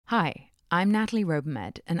Hi, I'm Natalie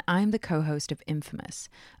Robenmed, and I'm the co-host of Infamous,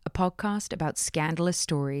 a podcast about scandalous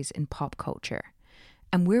stories in pop culture.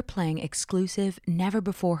 And we're playing exclusive,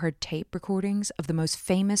 never-before-heard tape recordings of the most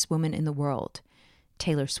famous woman in the world,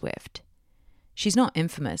 Taylor Swift. She's not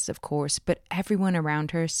infamous, of course, but everyone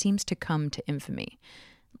around her seems to come to infamy,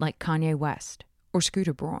 like Kanye West or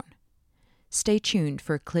Scooter Braun. Stay tuned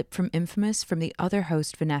for a clip from Infamous from the other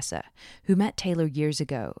host, Vanessa, who met Taylor years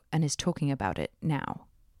ago and is talking about it now.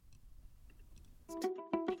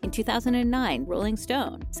 In 2009, Rolling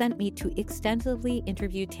Stone sent me to extensively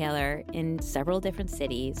interview Taylor in several different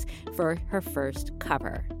cities for her first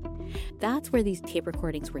cover. That's where these tape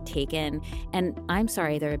recordings were taken, and I'm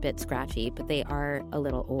sorry they're a bit scratchy, but they are a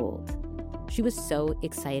little old. She was so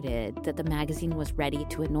excited that the magazine was ready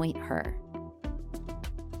to anoint her.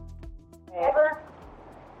 Never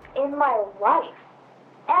in my life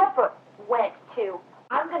ever went to,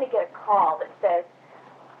 I'm going to get a call that says,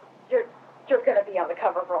 you're going to be on the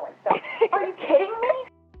cover of Rolling Stone. Are you kidding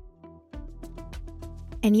me?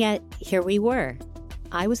 And yet, here we were.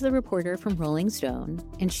 I was the reporter from Rolling Stone,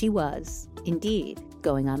 and she was, indeed,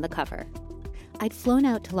 going on the cover. I'd flown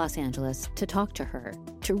out to Los Angeles to talk to her,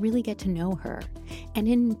 to really get to know her, and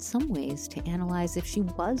in some ways to analyze if she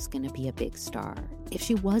was going to be a big star, if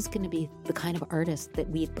she was going to be the kind of artist that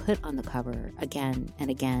we'd put on the cover again and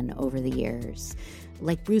again over the years,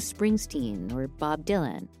 like Bruce Springsteen or Bob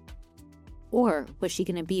Dylan. Or was she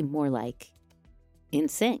going to be more like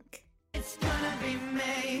NSYNC? It's gonna be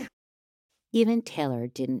me. Even Taylor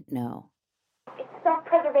didn't know. It's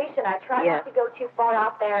self-preservation. I try not to go too far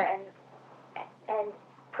out there and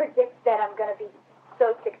predict that I'm going to be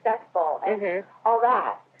so successful and all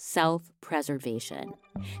that. Self-preservation.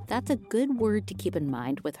 That's a good word to keep in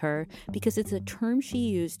mind with her because it's a term she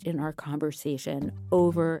used in our conversation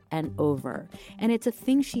over and over. And it's a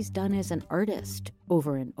thing she's done as an artist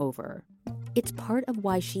over and over. It's part of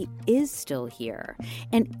why she is still here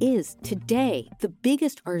and is, today, the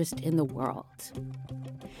biggest artist in the world.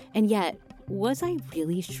 And yet, was I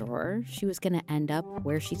really sure she was going to end up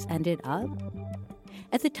where she's ended up?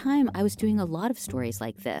 At the time, I was doing a lot of stories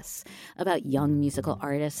like this, about young musical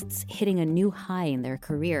artists hitting a new high in their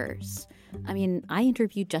careers. I mean, I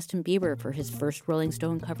interviewed Justin Bieber for his first Rolling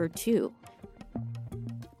Stone cover, too.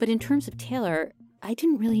 But in terms of Taylor, I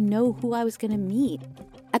didn't really know who I was going to meet.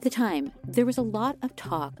 At the time, there was a lot of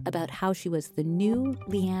talk about how she was the new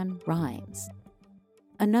LeAnn Rimes,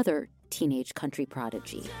 another teenage country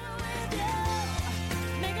prodigy.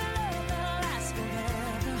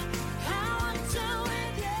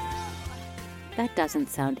 That doesn't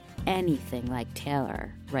sound anything like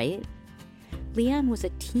Taylor, right? LeAnn was a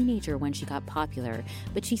teenager when she got popular,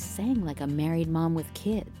 but she sang like a married mom with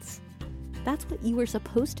kids. That's what you were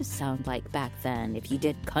supposed to sound like back then if you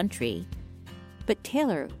did country. But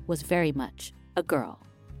Taylor was very much a girl.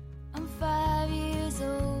 I'm 5 years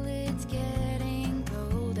old, it's getting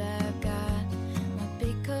cold. I've got my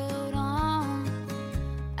big coat on.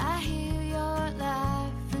 I hear your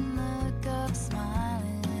laugh and look up,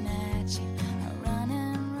 smiling at you. I run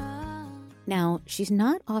and run. Now, she's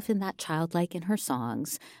not often that childlike in her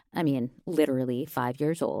songs. I mean, literally 5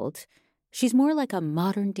 years old. She's more like a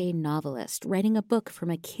modern-day novelist writing a book from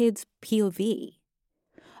a kid's POV.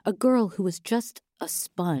 A girl who was just a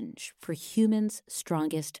sponge for humans'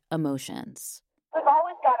 strongest emotions. We've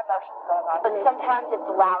always got emotions going on, but sometimes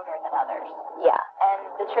it's louder than others. Yeah, and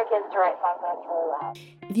the trick is to write songs when it's really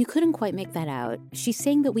loud. If you couldn't quite make that out, she's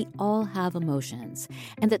saying that we all have emotions,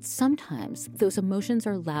 and that sometimes those emotions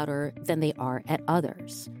are louder than they are at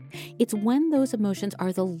others. It's when those emotions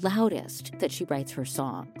are the loudest that she writes her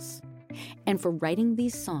songs. And for writing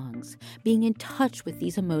these songs, being in touch with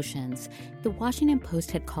these emotions, the Washington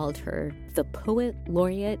Post had called her the poet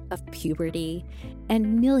laureate of puberty,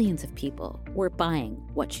 and millions of people were buying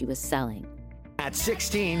what she was selling. At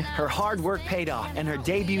 16, her hard work paid off, and her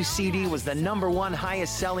debut CD was the #1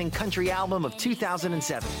 highest-selling country album of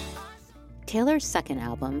 2007. Taylor's second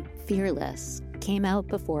album, Fearless, came out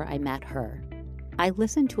before I met her. I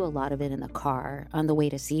listened to a lot of it in the car on the way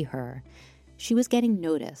to see her. She was getting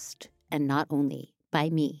noticed. And not only by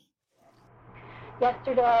me.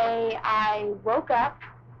 Yesterday, I woke up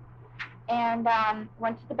and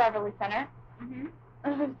went to the Beverly Center.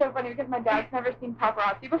 It was so funny because my dad's never seen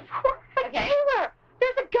paparazzi before. Okay. Taylor,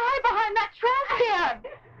 there's a guy behind that trash can.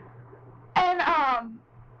 And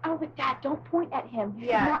I was like, Dad, don't point at him.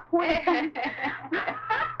 Yeah. Not point at him.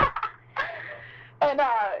 And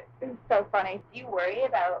it was so funny. Do you worry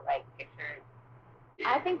about, like, pictures?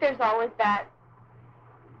 I think there's always that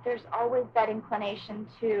inclination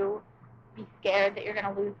to be scared that you're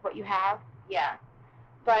going to lose what you have. Yeah.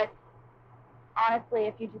 But honestly,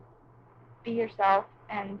 if you just be yourself,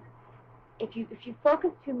 and if you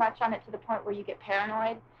focus too much on it to the point where you get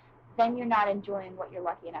paranoid, then you're not enjoying what you're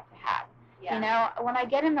lucky enough to have. Yeah. You know, when I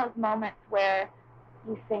get in those moments where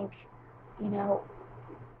you think, you know,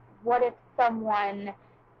 what if someone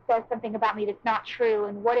says something about me that's not true,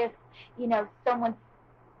 and what if, you know, someone,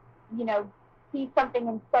 you know, sees something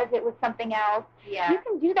and says it was something else. Yeah. You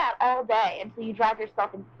can do that all day until you drive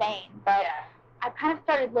yourself insane. But I've kind of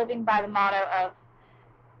started living by the motto of,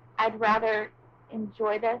 I'd rather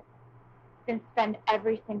enjoy this than spend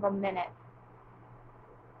every single minute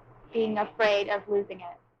being afraid of losing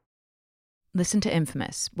it. Listen to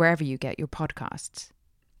Infamous wherever you get your podcasts.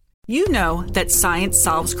 You know that science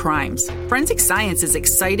solves crimes. Forensic science is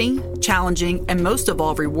exciting, challenging, and most of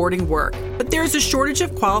all, rewarding work. But there is a shortage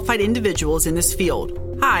of qualified individuals in this field.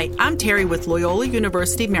 Hi, I'm Terry with Loyola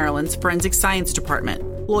University Maryland's Forensic Science Department.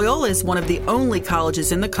 Loyola is one of the only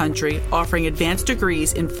colleges in the country offering advanced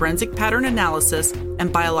degrees in forensic pattern analysis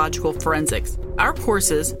and biological forensics. Our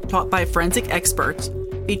courses, taught by forensic experts,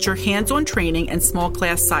 feature hands-on training and small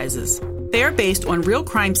class sizes. They are based on real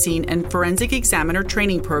crime scene and forensic examiner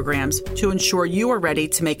training programs to ensure you are ready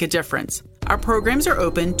to make a difference. Our programs are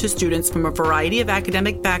open to students from a variety of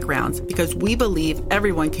academic backgrounds because we believe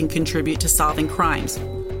everyone can contribute to solving crimes.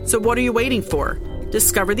 So what are you waiting for?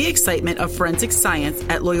 Discover the excitement of forensic science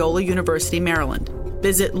at Loyola University, Maryland.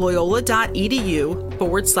 Visit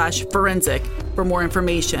loyola.edu/forensic for more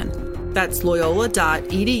information. That's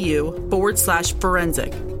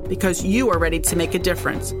loyola.edu/forensic, because you are ready to make a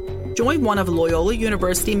difference. Join one of Loyola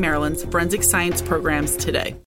University Maryland's forensic science programs today.